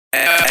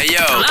Hey, yo.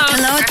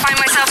 Hello. I find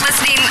myself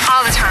listening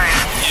all the time.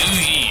 You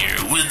here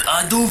with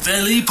Ado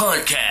Valley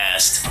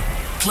Podcast,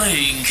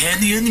 playing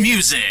Kenyan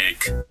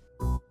music.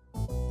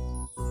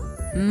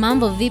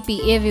 Mambo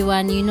vipi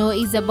everyone,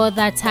 it's about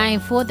that time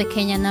for the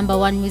Kenya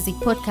 #1 music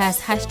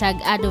podcast,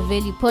 #Ado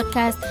Valley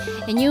Podcast,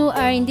 and you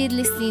are indeed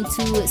listening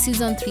to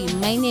season 3.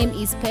 My name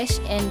is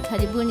Pesh and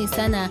karibuni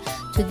sana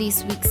to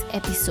this week's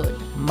episode.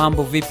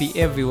 Mambo vipi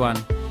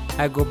everyone,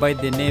 I go by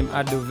the name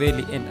Ado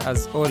Valley, and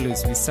as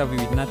always we serve you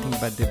with nothing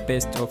but the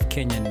best of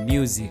Kenyan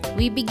music.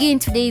 We begin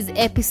today's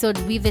episode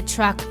with the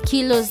track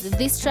Kilos.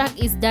 This track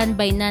is done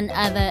by none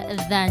other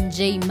than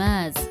J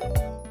Maz.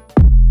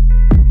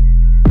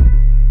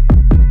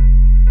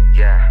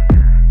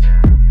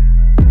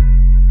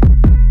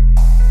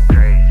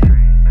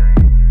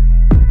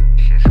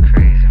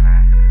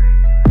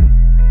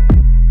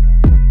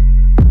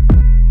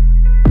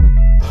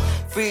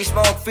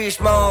 Free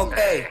smoke,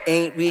 hey.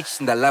 Ain't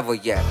reaching the level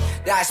yet.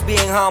 That's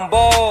being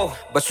humble.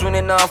 But soon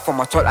enough,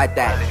 I'ma talk like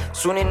that.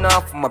 Soon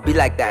enough, I'ma be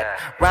like that.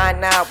 Right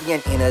now, we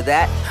ain't into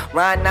that.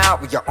 Right now,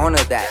 we are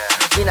honor that.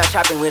 We not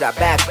shopping with our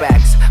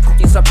backpacks.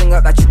 Cooking something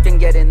up that you can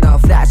get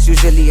enough. That's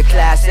usually a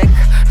classic.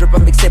 Drip a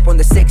mixtape on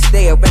the 6th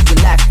day. I went to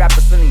laugh,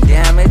 rappers feeling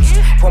damaged.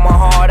 Pull my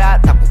heart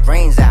out, top with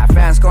brains out.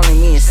 Fans calling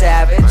me a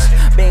savage.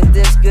 Being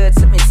this good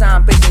took me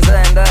time, patience,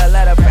 and a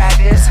lot of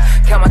practice.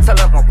 Come on, tell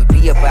them what we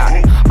be about.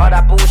 All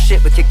that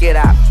bullshit, we kick it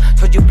out.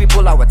 Told you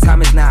people our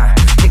time is now.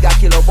 They got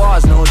kilo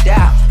bars, no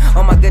doubt.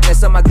 Oh my goodness,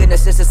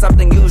 this is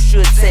something you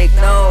should take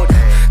note.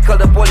 Call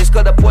the police,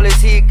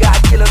 he got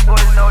kilos,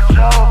 boys, no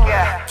joke,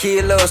 yeah.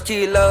 Kilos,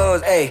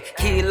 ayy.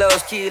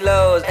 Kilos,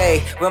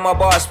 ayy. When my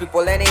boss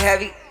people any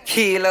heavy.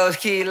 Kilos,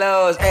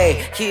 ayy.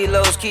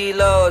 Kilos,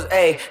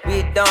 ayy.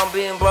 We done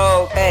being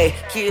broke, ayy.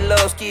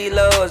 Kilos,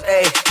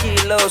 ayy.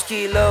 Kilos,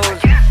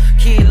 ayy.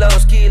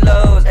 Kilos,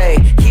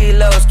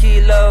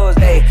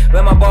 ayy.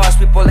 When my boss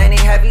people any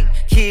heavy.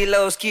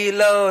 Kilos,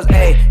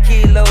 ayy.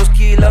 Kilos,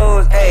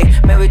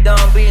 ayy. Man, we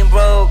done being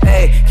broke,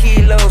 ayy.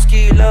 Kilos,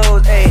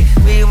 ayy.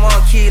 We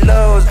want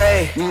kilos,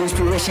 ayy. New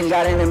inspiration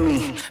got into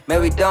me.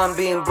 Man, we done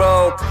being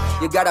broke.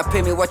 You gotta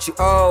pay me what you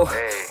owe.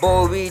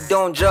 Boy, we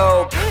don't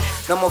joke.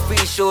 No more free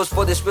shows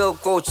for this real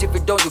coach. If you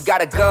don't, you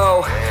gotta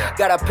go.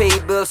 Gotta pay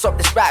bills, up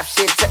this rap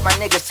shit. Take my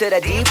niggas to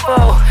the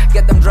depot.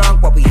 Get them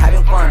drunk while we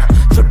having fun.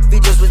 Trip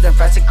videos with them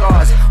fancy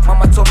cars.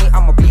 Mama told me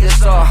I'ma be a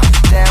star.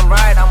 Damn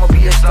right, I'ma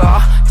be a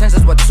star.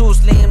 Chances were too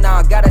slim, now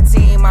I got a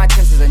team. My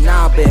chances are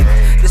now big.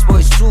 This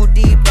boy's too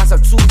deep, guns are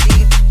too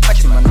deep.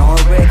 Touching my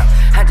Norway.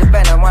 100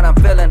 better what I'm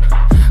feeling.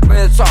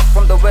 Real talk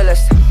from the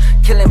realest.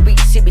 Killing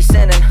beats, he be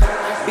sending.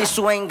 Bitch,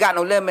 you ain't got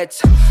no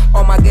limits.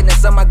 Oh my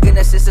goodness,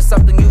 this is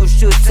something you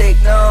should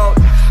take note.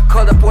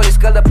 Call the police,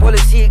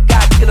 he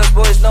got kilos,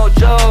 boys, no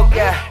joke,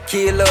 yeah.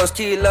 Kilos,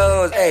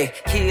 ayy.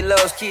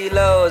 Kilos,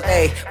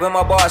 ayy. When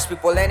my boss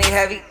people any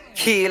heavy.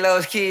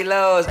 Kilos,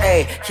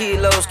 ayy.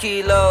 Kilos,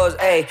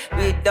 ayy.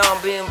 We done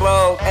being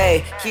broke,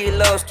 ayy.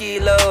 Kilos, ayy.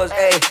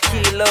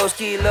 Kilos,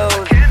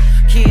 ayy.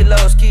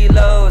 Kilos,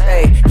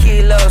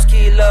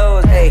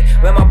 ayy.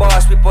 When my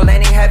boss people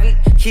any heavy.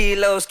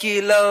 Kilos,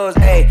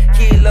 ayy.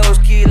 Kilos,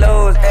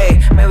 ayy.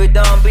 Man, we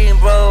done being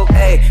broke,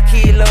 ayy.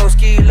 Kilos,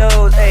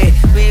 ayy.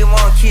 We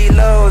want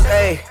kilos,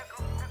 ayy.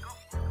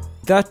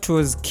 That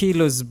was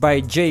Kilos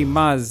by J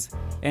Maz,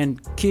 and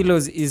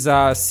Kilos is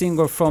a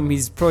single from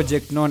his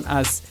project known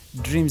as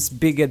Dreams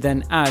Bigger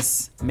Than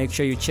Us. Make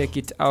sure you check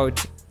it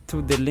out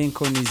through the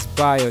link on his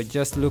bio.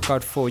 Just look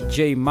out for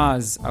J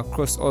Maz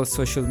across all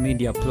social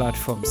media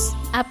platforms.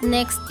 Up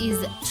next is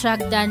track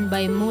done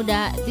by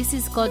Muda. This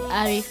is called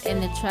Arif,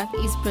 and the track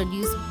is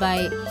produced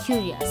by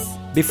Curious.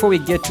 Before we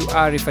get to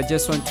Arif, I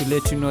just want to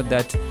let you know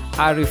that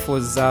Arif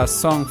was a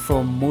song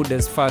from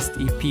Muda's first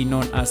EP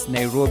known as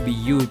Nairobi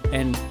Youth,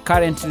 and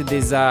currently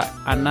there's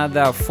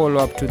another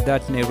follow-up to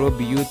that,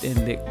 Nairobi Youth,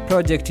 and the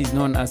project is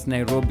known as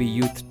Nairobi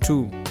Youth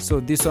 2. So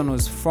this one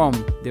was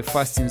from the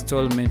first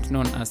installment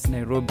known as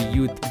Nairobi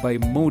Youth by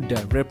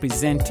Muda,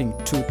 representing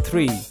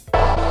 2-3.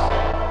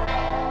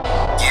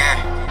 Yeah.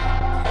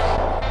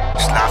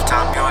 It's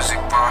lifetime music,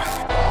 bro.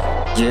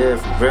 Yeah,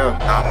 for real.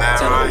 Nah, man,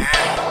 right here.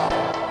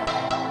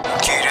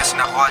 Okay, that's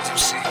not what you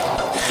see.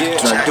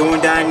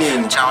 Tunadunda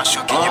ndani. Chama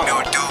shuki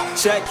yameudu.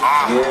 Check.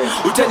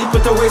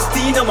 Utanipata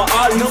Westin na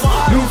maarif.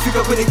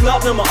 Mufika kwenye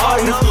club na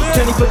maarif.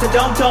 Utanipata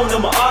downtown na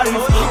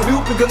maarif.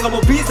 Miupiganga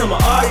mabiz na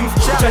maarif.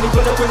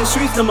 Utanipata kwenye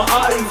streets na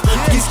maarif.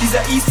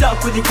 Kisikiza Isa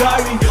kwenye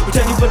gari.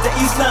 Utanipata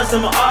Eastlands na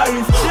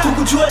maarif.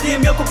 Kukujua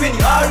dem yako pia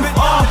ni Arif.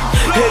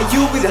 Hey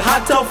you with the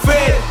hot top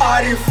fade.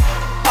 Arif.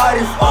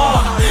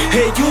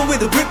 Hey you with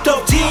the ripped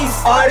up jeans.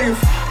 Arif.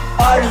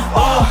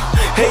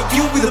 Hey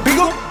you with the big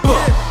up.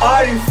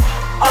 Arif.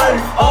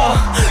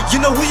 You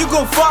know who you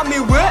gon' find me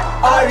with?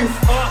 Arif.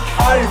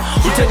 Arif,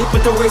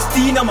 utanipata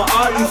Westin ama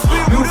Arif.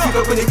 Mi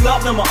hufika kwenye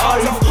club na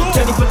maarif.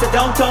 Utanipata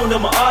downtown na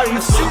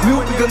maarif. Mi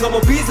hupiga ngoma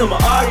biz na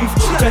maarif.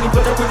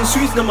 Utanipata kwenye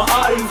streets na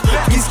maarif.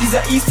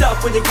 Tukisikiza Isa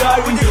kwenye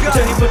gari.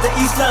 Utanipata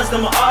Eastlands na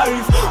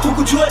maarif.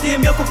 Hukujua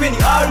DM yako pia ni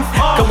Arif.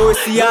 Kama we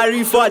si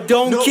Arif, I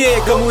don't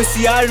care. Kama we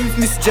si Arif,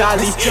 Miss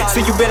Jolly. So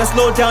you better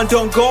slow down,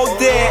 don't go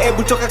there.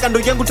 Ebu toka kando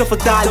yangu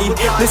tafadhali.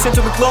 Listen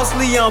to me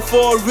closely, I'm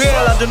for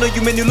real. I don't know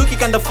you, man, you looking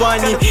kinda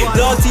funny.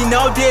 Loyalty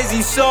nowadays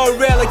is so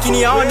rare. Like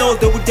any I don't know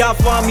they would die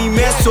for me,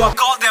 man. So I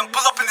call them,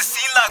 pull up in the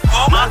scene like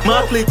whoa.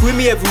 My clique with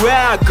me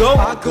everywhere I go.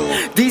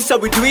 This how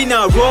we do it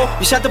now, bro.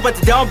 You shut up at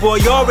the down, boy,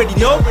 you already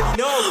know.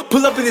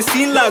 Pull up in the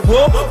scene like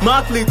whoa.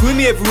 My clique with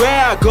me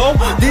everywhere I go.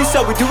 This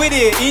how we do it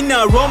here in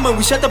our Rome. And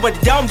we shut up at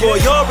the down, boy,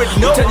 you already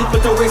know.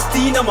 Utanipata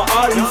Westin na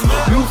maarif.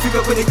 Mi hufika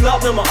kwenye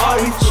club na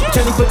maarif.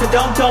 Utanipata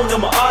downtown na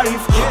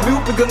maarif. Mi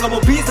hupiga ngoma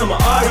biz na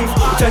maarif.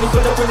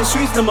 Utanipata kwenye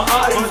streets na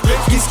maarif.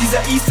 Tukisikiza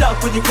Isa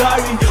kwenye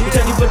gari.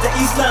 Utanipata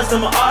Eastlands na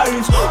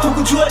maarif.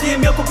 Hukujua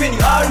DM yako pia ni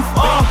Arif.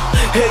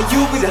 Hey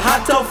you with the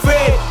hot top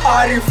fade,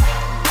 Arif,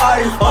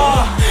 Arif.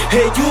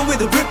 Hey you with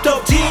the ripped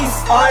up jeans,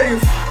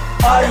 Arif,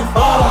 Arif.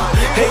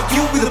 Hey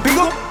you with the big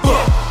up,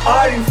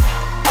 Arif,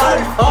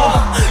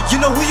 Arif. You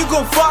know who you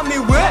gon' find me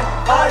with,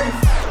 Arif,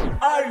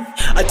 Arif.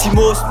 Ati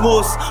most,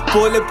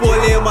 pole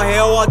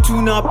mahewa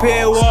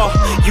tunapewa.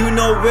 You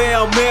know where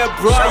I'm at,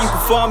 bro. You can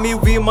find me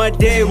with my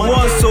day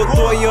one. So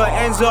throw your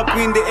hands up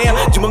in the air.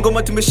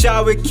 Jumangoma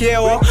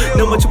tumeshawekewa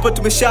na machupa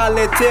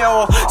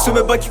tumeshaletewa. So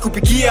mebaki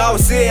kupigia au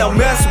say I'm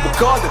mess with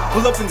God.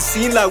 Pull up in the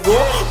scene like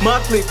whoa. My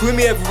clique with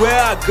me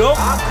everywhere I go.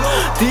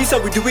 This how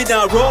we do it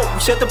now, bro. We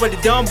shut up at the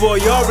down, boy,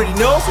 you already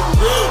know.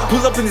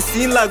 Pull up in the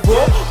scene like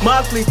whoa.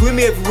 My clique with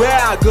me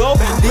everywhere I go.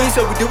 This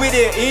how we do it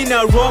here in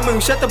our Rome. And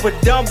we shut up at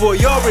the down, boy,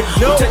 you already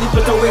know.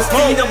 Utanipata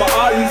Westin na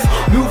maarif.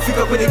 Mi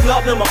hufika kwenye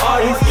club na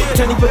maarif.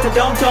 Utanipata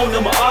downtown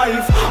na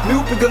maarif. Mi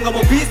hupiga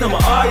ngoma biz na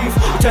maarif.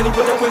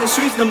 Utanipata kwenye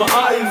streets na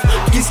maarif.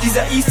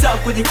 Tukisikiza Isa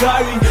kwenye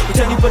gari.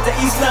 Utanipata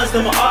Eastlands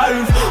na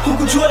maarif.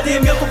 Hukujua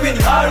DM yako pia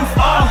ni Arif.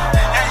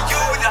 Hey you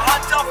with the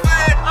hot top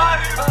fade,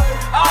 Arif,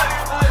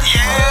 Arif.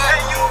 Yeah.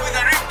 Hey you with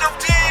the ripped up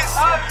jeans,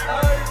 Arif,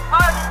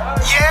 Arif.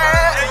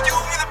 Yeah. Hey you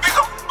with the big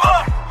up,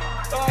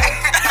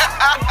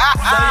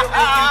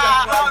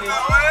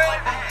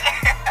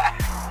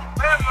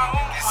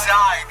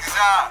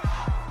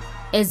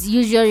 As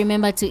usual,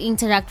 remember to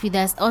interact with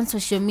us on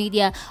social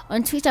media.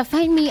 On Twitter,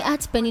 find me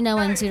at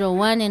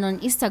Penina101 and on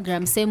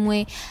Instagram, same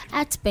way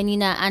at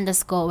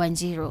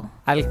Penina_10.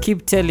 I'll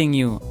keep telling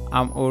you,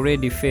 I'm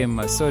already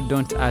famous, so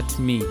don't at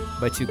me.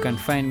 But you can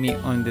find me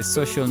on the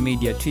social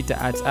media, Twitter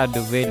at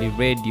Adoveli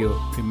Radio.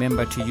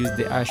 Remember to use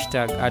the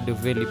hashtag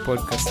Adoveli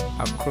Podcast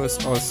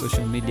across all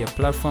social media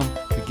platforms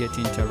to get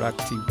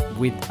interactive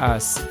with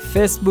us.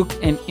 Facebook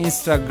and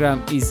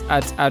Instagram is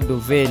at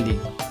Adoveli.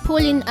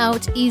 Pulling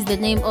Out is the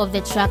name of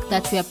the track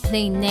that we are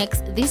playing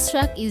next. This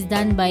track is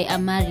done by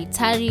Amari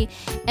Tari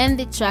and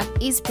the track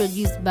is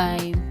produced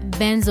by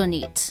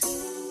Benzonit.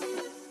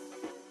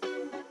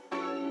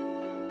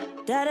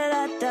 Da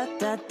da da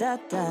da da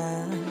da.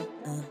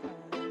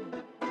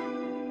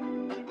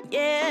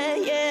 Yeah,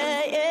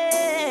 yeah,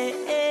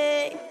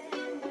 yeah.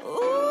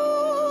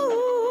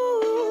 Ooh,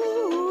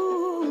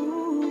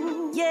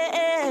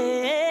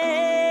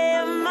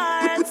 yeah,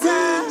 my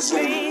time.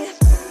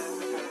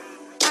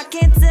 I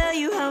can't tell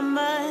you how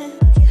much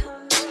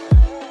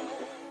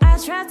I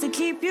tried to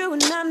keep you,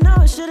 and I know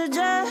I should've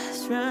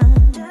just run.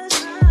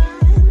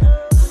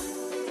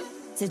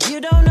 Said you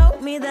don't know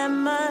me that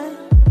much.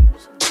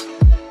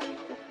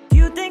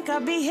 You think I'll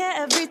be here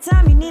every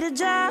time you need a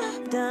job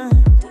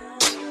done.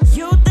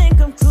 You think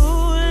I'm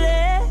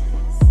clueless.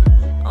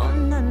 Oh,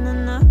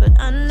 no, but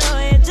I know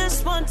you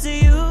just want to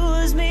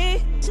use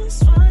me.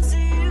 Just want to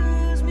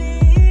use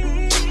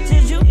me.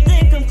 Did you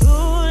think I'm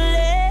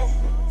clueless?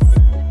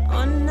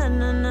 Oh,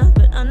 no,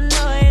 but I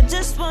know you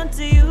just want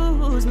to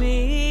use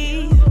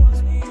me.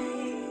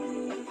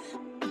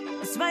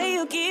 That's why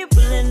you keep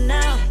pulling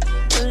out,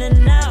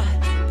 pulling out,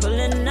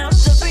 pulling out.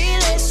 The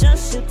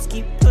relationships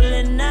keep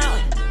pulling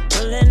out,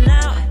 pulling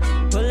out,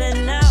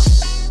 pulling out.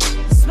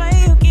 That's why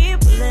you keep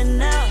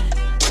pulling out,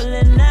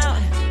 pulling out,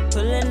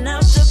 pulling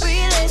out. The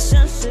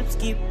relationships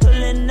keep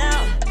pulling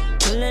out,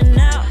 pulling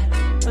out,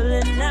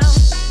 pulling out.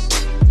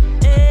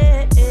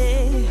 Hey,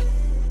 hey.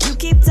 You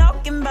keep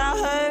talking about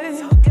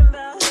her.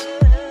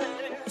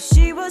 If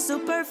she was so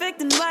perfect,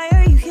 then why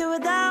are you here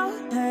without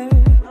her?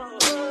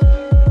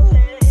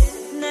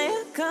 Now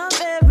you're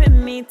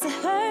comparing me to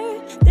her.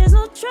 There's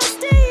no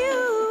trust in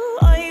you.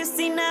 All you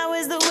see now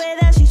is the way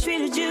that she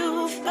treated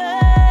you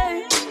first.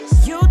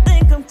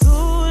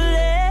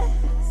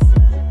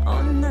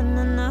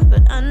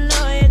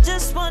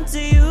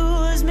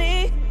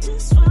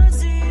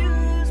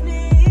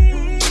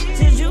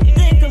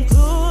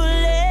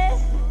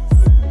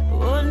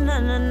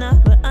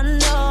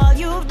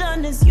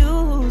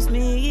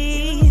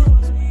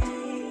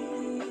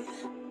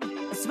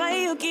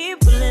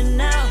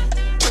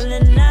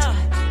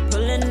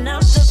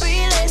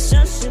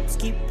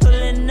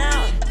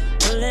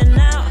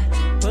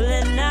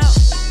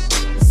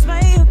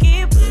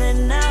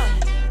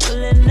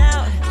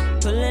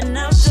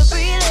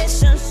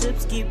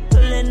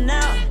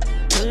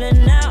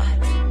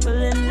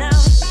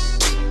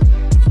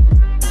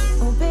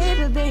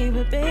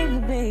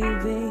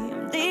 baby.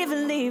 I'm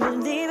leaving,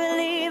 leaving, leaving,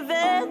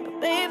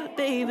 leaving. Baby,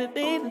 baby,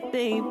 baby,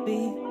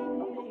 baby.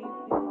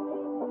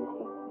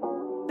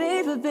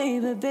 Baby,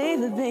 baby,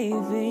 baby,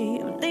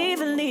 baby. I'm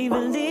leaving,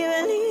 leaving,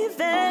 leaving,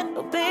 leaving.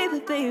 Oh, baby,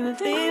 baby,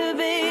 baby,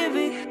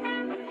 baby.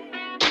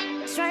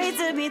 Try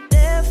to be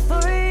there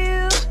for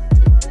you.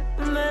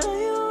 Remember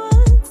you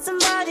want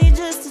somebody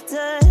just to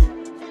touch.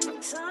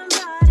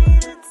 Somebody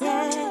to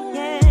touch.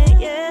 Yeah, yeah,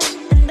 yeah.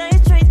 And I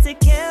tried to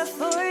care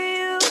for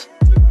you,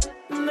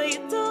 but you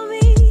told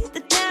me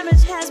the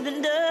damage has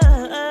been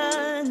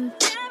done.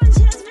 Damage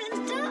has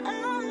been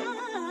done.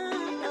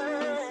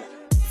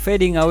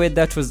 Fading away,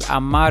 that was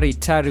Amari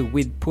Tari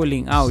with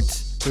Pulling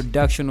Out.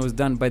 Production was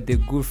done by the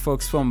good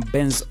folks from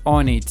Benz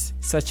On It.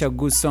 Such a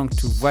good song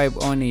to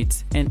vibe on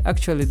it. And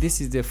actually,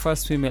 this is the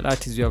first female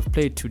artist we have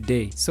played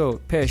today.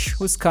 So, Pesh,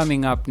 who's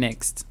coming up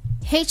next?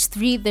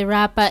 H3 the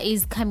rapper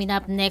is coming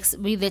up next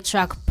with the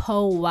track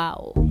Pow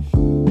Wow.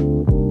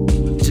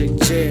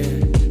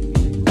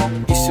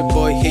 It's your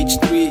boy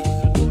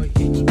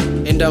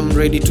H3, and I'm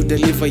ready to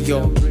deliver,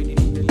 yo.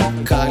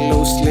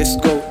 Carlos, let's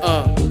go,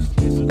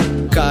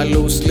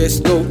 Carlos, let's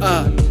go,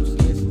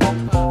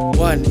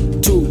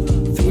 1, 2,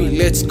 3,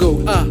 let's go,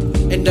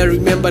 And I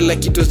remember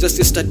like it was just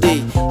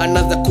yesterday.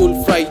 Another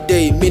cool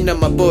Friday, me and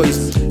my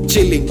boys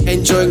chilling,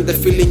 enjoying the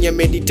feeling ya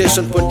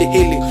meditation pon the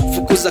healing.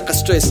 Fukuza ka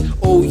stress,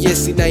 oh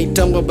yes,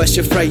 inaitangwa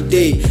bashe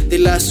Friday, the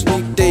last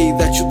weekday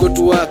that you go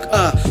to work.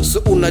 So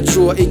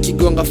unajua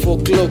ikigonga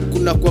 4 o'clock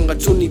kuna kuanga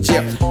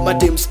tunijia.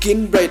 Madam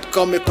skin bright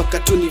kame paka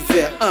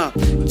tunivea.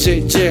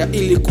 JJ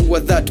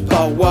ilikuwa that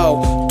pow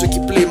wow.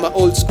 Tukiplay my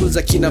old school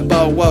za kina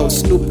bow wow.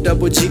 Snoop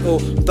Double G.O.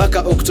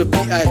 mpaka Octopi,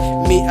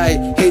 me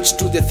I H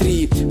to the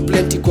 3.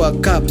 Plenty kwa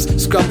cups,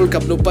 scramble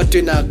kabla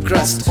upatwe na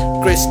crust.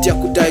 Crest ya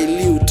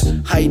kudilute,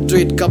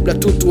 hydrate kabla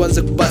tu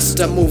tuanze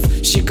kubasta move.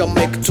 Shika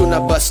mic tuna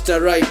basta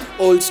right.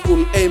 Old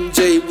school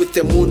MJ with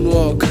the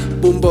moonwalk.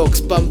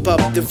 Boombox pump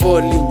up the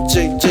volume.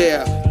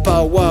 JJ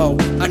pow wow,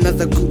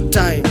 another good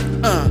time.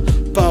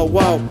 Pow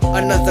wow,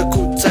 another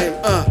good time.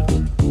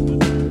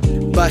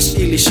 Bash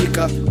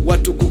ilishika,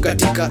 watu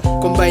kukatika,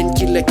 combine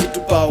kila kitu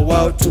pow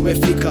wow,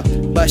 tumefika.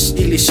 Bash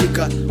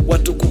ilishika,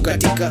 watu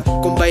kukatika,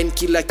 combine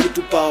kila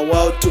kitu pow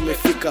wow,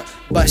 tumefika.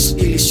 Bash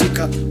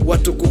ilishika,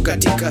 watu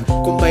kukatika,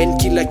 combine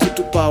kila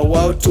kitu pow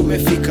wow,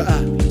 tumefika.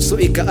 So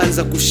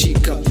ikaanza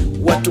kushika,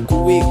 watu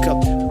kuwika,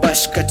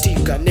 bash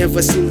katika.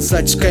 Never seen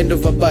such kind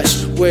of a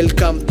bash.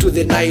 Welcome to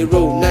the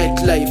Nairo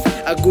nightlife.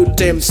 A good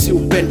time si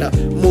upenda,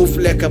 move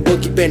like a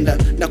bogey bender.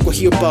 Na kwa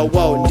hiyo pow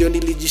wow ndio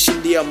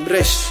nilijishindia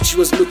mresh. She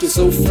was looking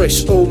so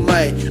fresh, oh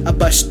my, a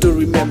bash to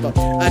remember.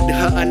 Add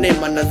her a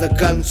name, another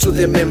gang to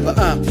the member.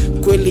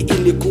 Kweli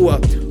ilikuwa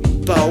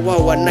pow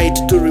wow, a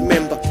night to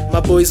remember. My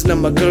boys na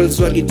my girls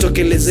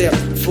walitokelezea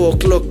 4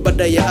 o'clock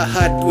baada ya a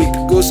hard week.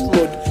 Ghost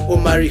mode,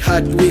 Omari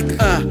hard week.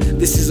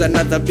 This is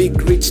another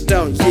big rich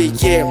town, yeah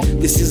yeah.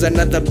 This is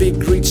another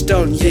big rich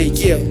town, yeah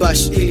yeah.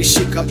 Bash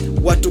ilishika,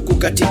 watu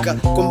kukatika,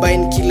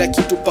 combine kila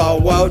kitu pow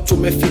wow,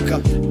 tumefika.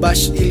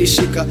 Bash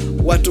ilishika,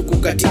 watu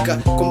kukatika,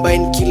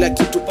 combine kila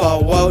kitu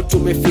pow wow,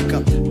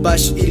 tumefika.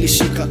 Bash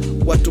ilishika,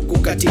 watu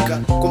kukatika,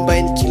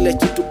 combine kila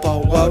kitu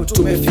pow wow,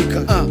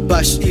 tumefika.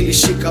 Bash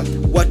ilishika,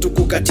 watu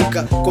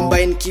kukatika,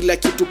 combine kila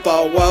kitu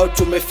pow wow,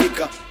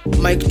 tumefika.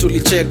 Mic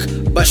tulicheck,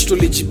 bash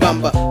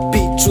tulijibamba. B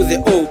to the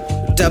O,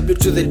 W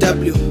to the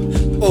W,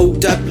 O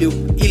W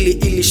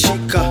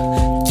ilishika.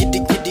 Giddy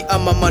giddy,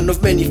 I'm a man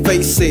of many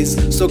faces.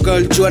 So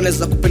girl Joanna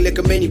za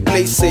kupeleka many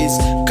places.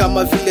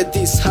 Kama vile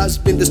this has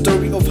been the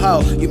story of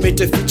how you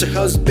met a future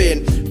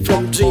husband.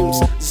 From dreams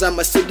za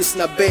Mercedes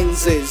na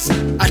Benzes,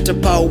 ata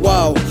pow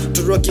wow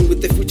to rocking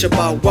with the future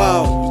bow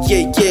wow.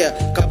 Yeah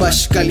yeah,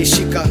 kabash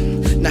kalishika,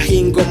 na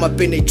hii ngoma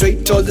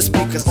penetrate all the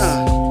speakers.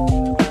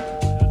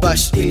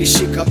 Bash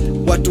ilishika,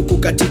 watu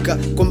kukatika,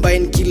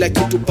 combine kila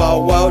kitu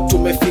pow wow,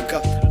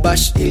 tumefika.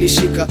 Bash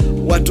ilishika,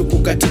 watu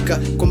kukatika,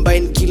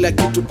 combine kila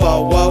kitu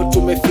pow wow,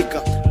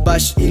 tumefika.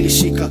 Bash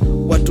ilishika,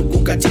 watu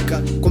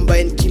kukatika,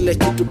 combine kila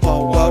kitu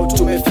pow wow,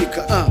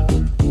 tumefika.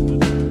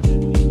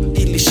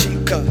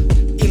 Ilishika,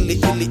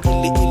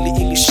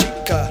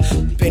 ilishika,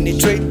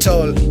 penetrate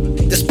all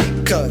the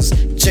speakers.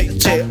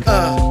 JJ,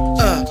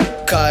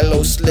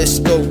 Carlos, let's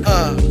go.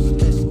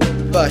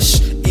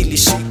 Bash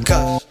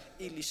ilishika.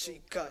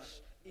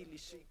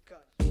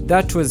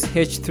 That was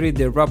H3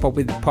 the rapper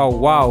with Pow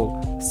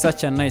Wow.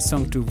 Such a nice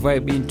song to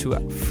vibe into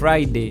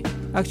Friday.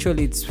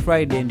 Actually, it's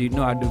Friday and you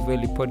know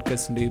Adoveli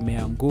podcast ndio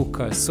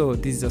imeanguka. So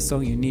this is a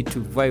song you need to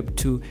vibe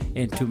to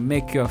and to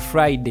make your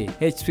Friday.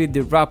 H3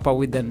 the rapper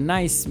with a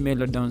nice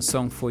melody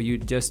song for you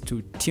just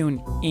to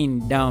tune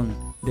in down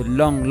the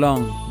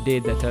long day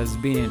that has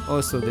been and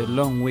also the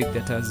long week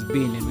that has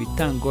been, and we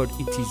thank God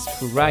it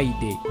is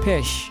Friday.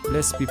 Pesh,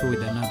 let's people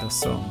with another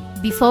song.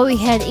 Before we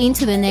head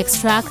into the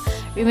next track,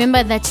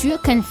 remember that you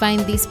can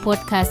find this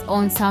podcast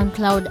on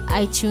SoundCloud,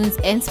 iTunes,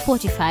 and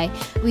Spotify.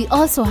 We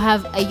also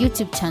have a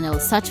YouTube channel.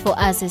 Search for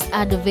us as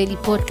Ado Valley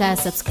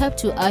Podcast. Subscribe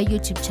to our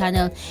YouTube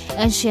channel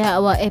and share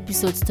our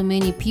episodes to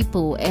many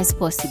people as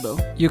possible.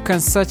 You can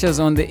search us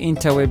on the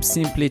interweb.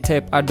 Simply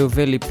type Ado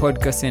Valley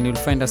Podcast and you'll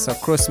find us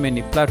across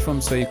many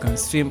platforms so you can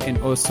stream and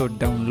also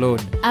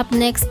download. Up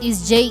next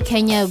is Jay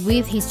Kenya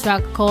with his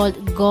track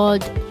called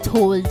God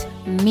Told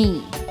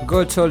Me.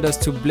 God told us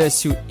to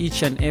bless you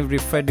each and every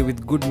Friday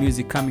with good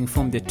music coming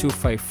from the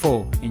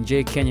 254. And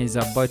Jay Kenya is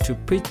about to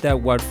preach that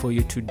word for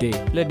you today.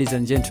 Ladies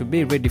and gentlemen,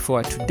 be ready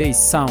for today's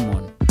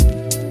sermon.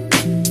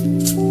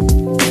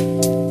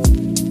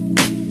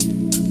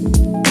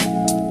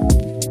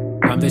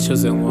 I'm the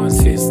chosen one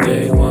since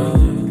day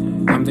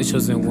one. I'm the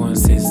chosen one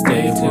since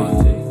day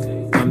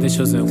one. I'm the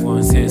chosen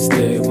one since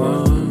day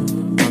one.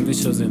 I'm the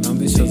chosen, I'm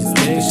the chosen, I'm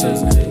the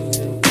chosen.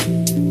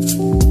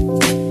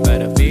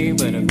 Bada bing,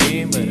 bada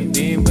bing, bada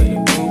bing,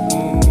 bada boom,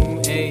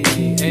 boom. Hey,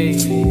 hey,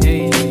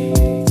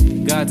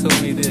 hey. God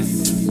told me this.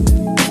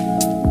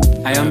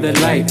 I am the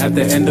light at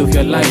the end of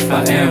your life.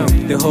 I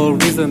am the whole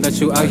reason that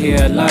you are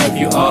here alive.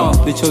 You are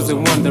the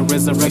chosen one, the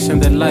resurrection,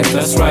 the life.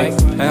 That's right.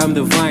 I am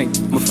the vine.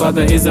 My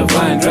father is a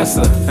vine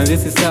dresser. And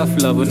this is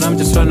self-love. And I'm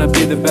just trying to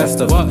be the best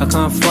of. I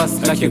can't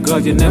fuss like your girl,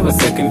 you never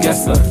second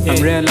guess her.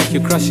 I'm rare like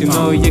your crush, you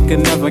know you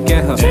can never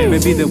get her.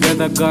 Maybe the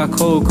weather got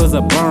cold cause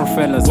I burn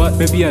fellas.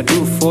 Maybe I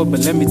do fall,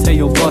 but let me tell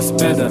you what's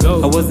better.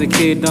 I was a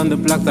kid on the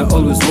block that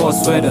always wore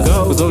sweaters.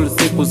 Was always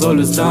sick, was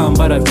always down,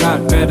 but I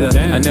got better.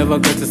 I never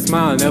got to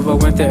smile, never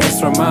went the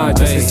extra mile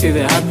just to see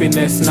the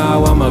happiness.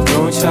 Now I'm a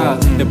grown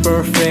child, the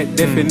perfect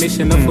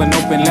definition of an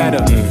open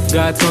ladder.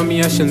 God told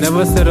me I should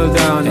never settle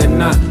down, and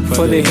not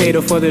for the hate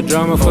or for the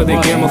drama, for the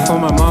game or for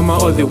my mama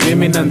or the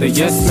women and the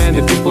yes man,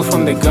 the people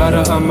from the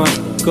gutter. I'ma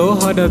go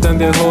harder than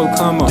the whole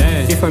comma.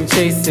 If I'm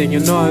chasing, you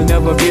know I'll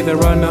never be the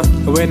runner.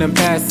 But when I'm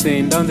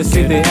passing down the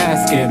street, they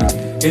asking,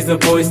 is the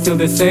boy still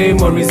the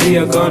same or is he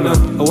a gunner?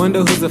 I wonder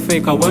who's a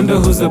fake, I wonder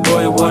who's a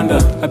boy, I wonder.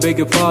 I beg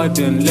your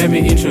pardon, let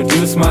me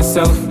introduce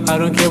myself. I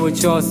don't care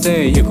what y'all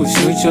say, you could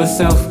shoot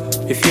yourself.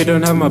 If you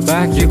don't have my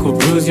back, you could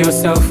bruise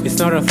yourself. It's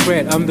not a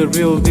threat, I'm the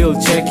real deal,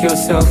 check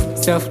yourself.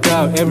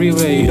 Self-doubt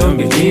everywhere, you don't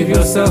believe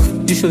yourself.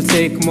 You should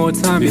take more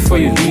time before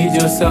you lead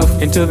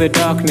yourself into the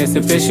darkness,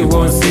 a place you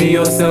won't see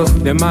yourself.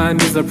 The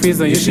mind is a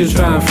prison, you should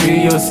try and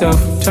free yourself.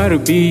 Try to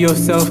be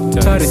yourself,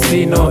 try to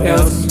see no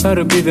else. Try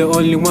to be the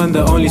only one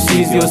that only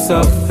sees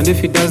yourself. And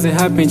if it doesn't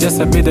happen, just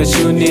admit that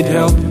you need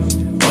help.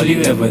 All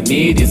you ever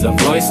need is a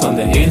voice on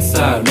the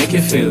inside. Make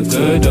you feel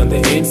good on the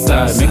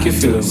inside. Make you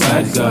feel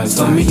right, God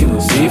told me you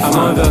will see fine. I'm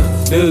on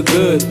the do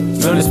good,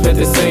 don't expect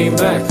the same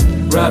back.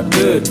 Rap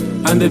good,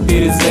 and the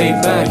beat is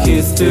laid back.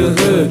 He's still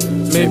hood,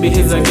 maybe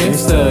he's a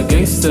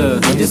gangster.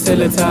 I'm just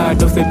hella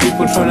tired of the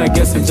people trying to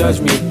guess and judge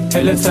me.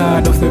 Hella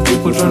tired of the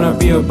people trying to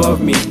be above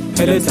me.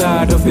 Hella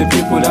tired of the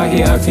people out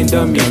here acting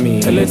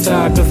dummy. Hella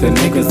tired of the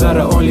niggas that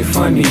are only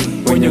funny.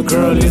 When your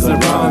girl is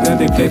around, then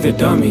they play the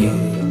dummy.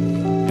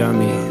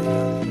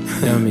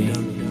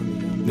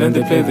 Then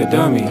they play the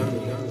dummy.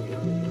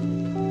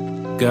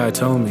 God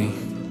told me.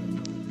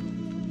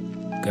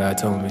 God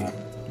told me.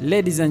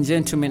 Ladies and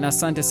gentlemen,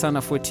 asante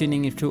sana for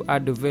tuning into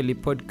Ado Valley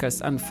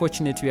Podcast.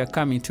 Unfortunately, we are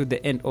coming to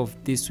the end of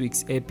this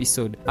week's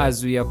episode.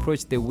 As we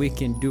approach the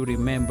weekend, do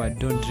remember,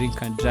 don't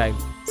drink and drive.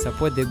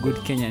 Support the good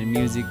Kenyan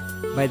music.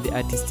 Buy the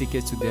artist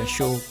tickets to their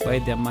show, buy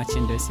their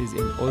merchandises,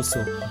 and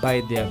also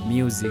buy their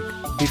music.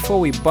 Before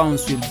we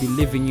bounce, we'll be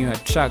leaving you a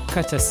track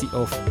courtesy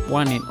of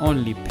one and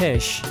only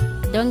Pesh.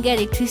 Don't get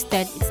it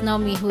twisted, it's not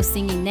me who's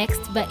singing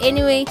next. But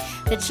anyway,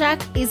 the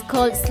track is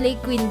called Slay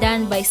Queen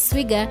done by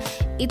Swigger.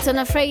 It's on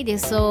a Friday,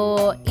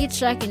 so each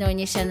track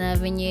inaonyesha na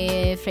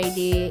venye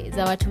Friday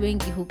za watu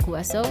wengi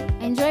hukua. So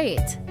enjoy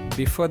it.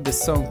 Before the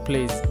song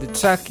plays, the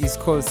track is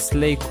called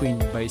Slay Queen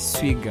by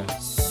Swigger.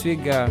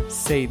 Swigger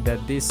said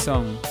that this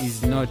song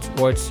is not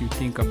what you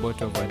think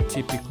about of a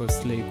typical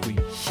slay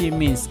queen. She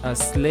means a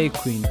slay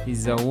queen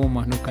is a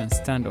woman who can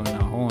stand on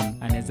her own,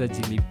 anaweza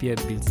jilipia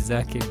bills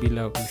zake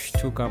bila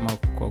kushtuka ama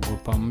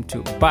kuogopa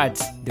mtu. But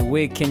the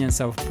way Kenyans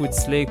have put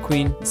slay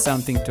queen is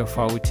something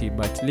tofauti.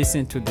 But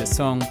listen to the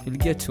song, you'll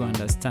get to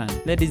understand.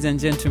 Ladies and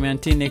gentlemen,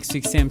 until next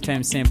week, same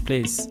time, same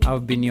place.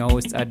 I've been your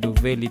host Ado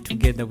Valley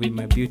together with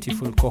my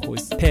beautiful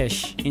co-host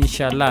Pesh.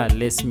 Inshallah,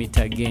 let's meet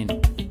again.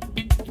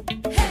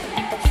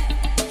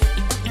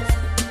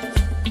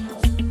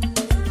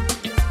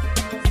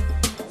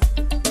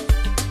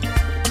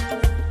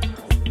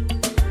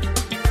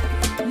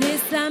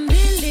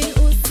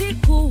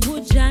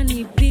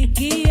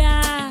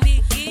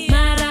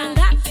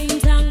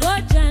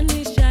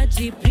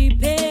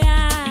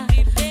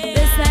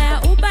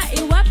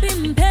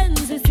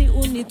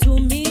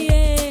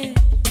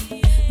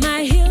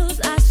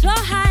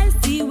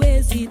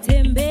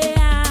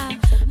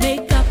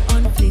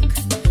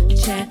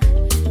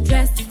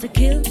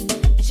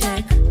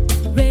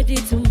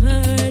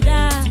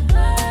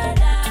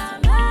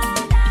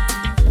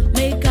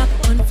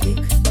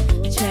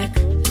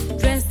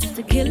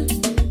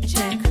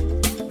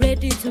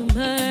 Ready to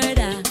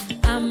murder.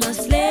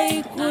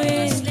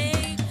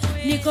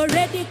 Niko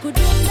ready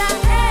kudunda,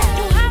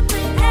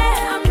 kuhappen,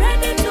 I'm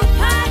ready to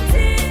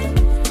party.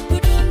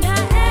 Kudunda,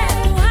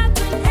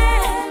 kuhappen,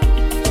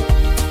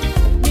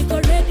 Niko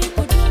ready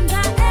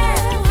kudunda,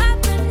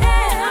 kuhappen,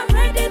 I'm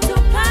ready to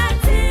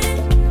party.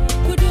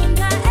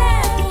 Kudunda,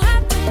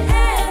 kuhappen,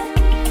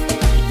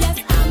 yes,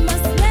 I'm a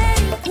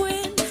slave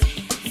queen.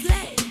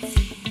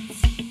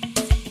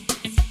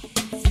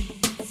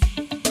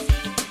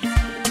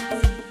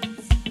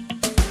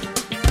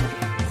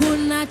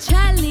 Kuna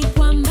chali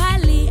kwa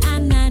mbali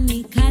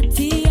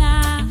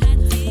ananikatia.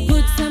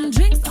 Put some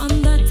drinks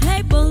on the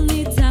table,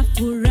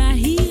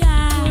 nitafurahia.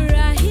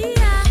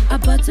 A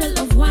bottle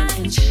of wine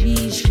and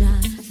shisha,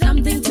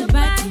 something to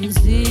buy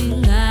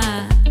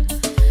mzinga.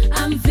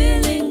 I'm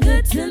feeling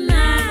good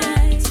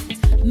tonight.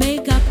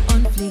 Makeup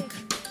on fleek,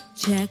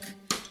 check.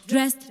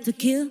 Dressed to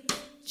kill,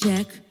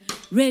 check.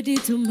 Ready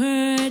to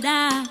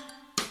murder.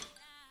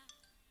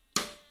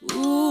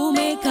 Ooh,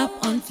 makeup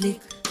on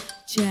fleek,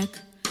 check.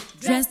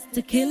 Dressed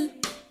to kill,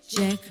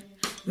 check.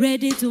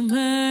 Ready to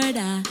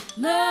murder,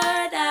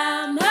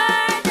 murder,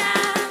 murder.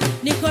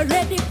 Niko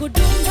ready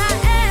kudunda,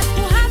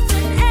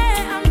 kuhappen,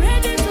 I'm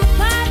ready to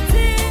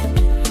party.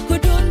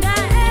 Kudunda,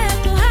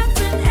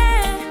 kuhappen,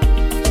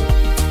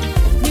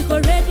 Niko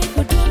ready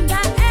kudunda,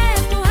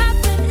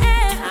 kuhappen,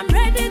 I'm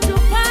ready to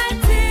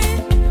party.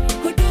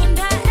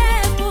 Kudunda,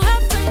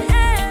 kuhappen,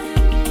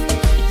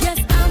 yes,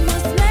 I'm a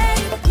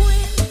slave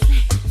queen.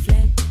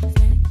 Slave,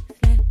 slave,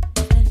 slave,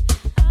 slave.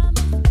 I'm a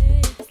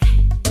slave,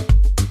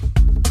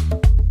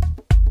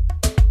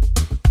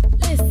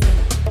 Listen,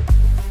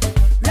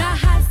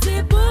 raha si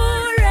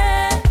bure.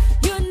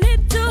 You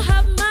need to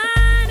have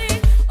money.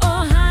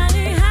 Oh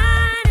honey,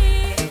 honey,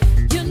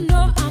 you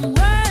know I'm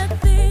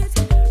worth it.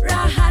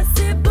 Raha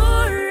si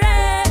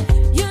bure.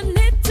 You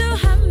need to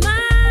have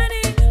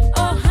money.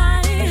 Oh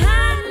honey,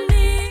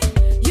 honey,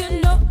 you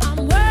know I'm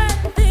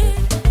worth it.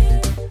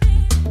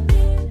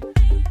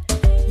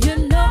 You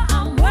know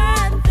I'm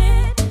worth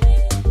it.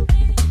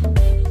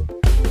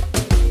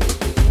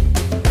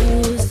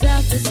 Ooh,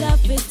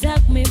 selfie,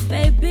 tag me,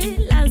 baby.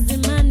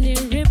 Lazima ni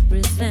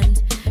represent.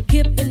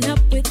 Keeping up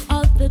with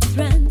all the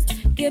trends.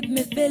 Keep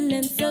me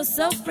feeling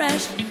so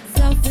fresh.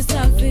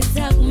 Selfie,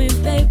 tag me,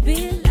 baby.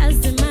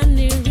 Lazima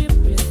ni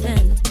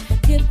represent.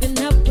 Keeping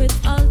up with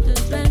all the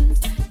trends.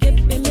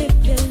 Keeping me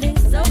feeling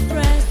so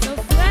fresh, so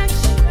fresh.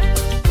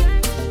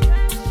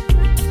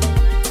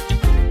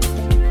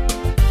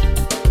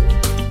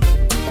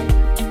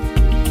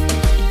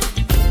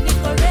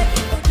 Niko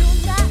ready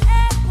kudunda,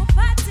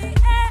 kupati,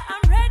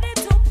 I'm ready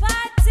to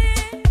party.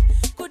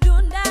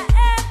 Kudunda,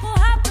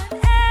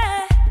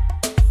 kuhappen,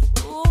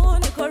 ooh,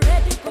 niko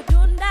ready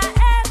kudunda,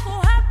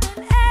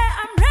 kuhappen,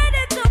 I'm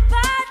ready to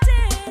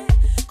party.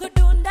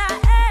 Kudunda,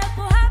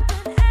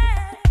 kuhappen,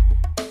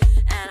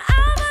 and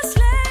I'm a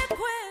slave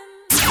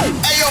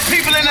queen. Hey, yo,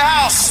 people in the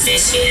house.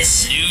 This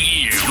is New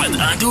Year with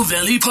Ado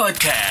Valley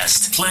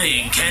Podcast,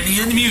 playing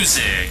Kenyan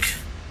music.